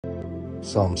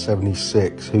Psalm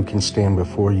 76, who can stand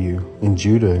before you? In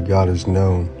Judah God is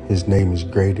known, his name is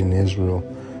great in Israel.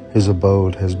 His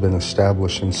abode has been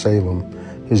established in Salem,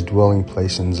 his dwelling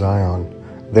place in Zion.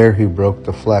 There he broke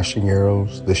the flashing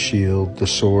arrows, the shield, the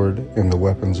sword, and the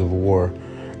weapons of war.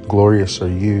 Glorious are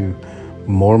you,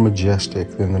 more majestic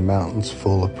than the mountains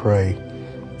full of prey.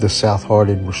 The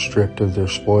south-hearted were stripped of their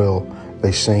spoil.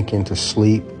 They sank into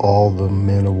sleep. All the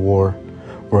men of war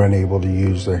were unable to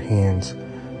use their hands.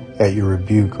 At your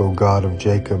rebuke, O God of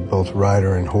Jacob, both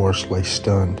rider and horse lay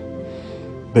stunned.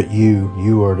 But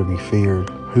you are to be feared.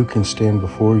 Who can stand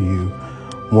before you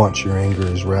once your anger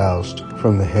is roused?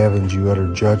 From the heavens you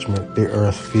utter judgment. The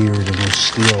earth feared and was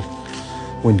still.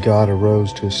 When God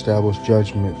arose to establish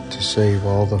judgment, to save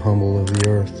all the humble of the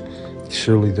earth,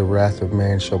 surely the wrath of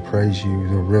man shall praise you.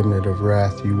 The remnant of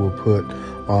wrath you will put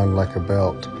on like a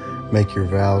belt. Make your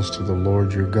vows to the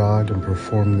Lord your God and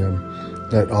perform them.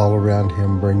 Let all around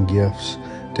him bring gifts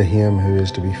to him who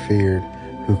is to be feared,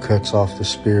 who cuts off the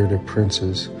spirit of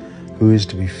princes, who is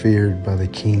to be feared by the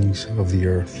kings of the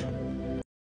earth.